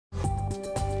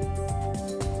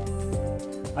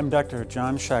I'm Dr.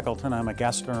 John Shekleton. I'm a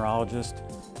gastroenterologist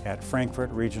at Frankfort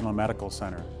Regional Medical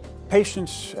Center.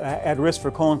 Patients at risk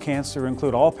for colon cancer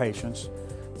include all patients,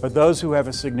 but those who have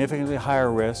a significantly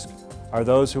higher risk are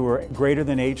those who are greater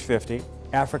than age 50.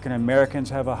 African Americans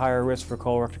have a higher risk for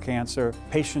colorectal cancer,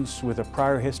 patients with a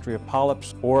prior history of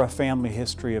polyps or a family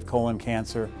history of colon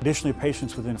cancer. Additionally,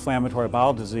 patients with inflammatory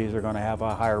bowel disease are going to have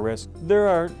a higher risk. There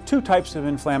are two types of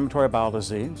inflammatory bowel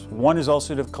disease. One is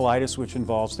ulcerative colitis, which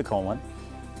involves the colon,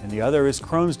 and the other is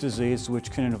Crohn's disease,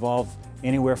 which can involve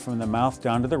anywhere from the mouth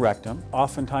down to the rectum.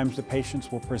 Oftentimes the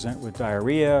patients will present with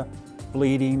diarrhea,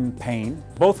 bleeding, pain.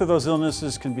 Both of those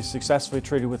illnesses can be successfully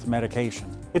treated with medication.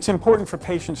 It's important for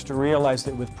patients to realize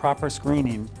that with proper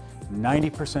screening,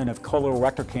 90% of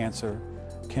colorectal cancer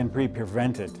can be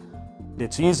prevented.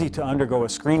 It's easy to undergo a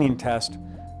screening test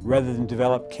rather than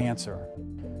develop cancer.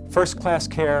 First-class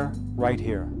care right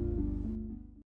here.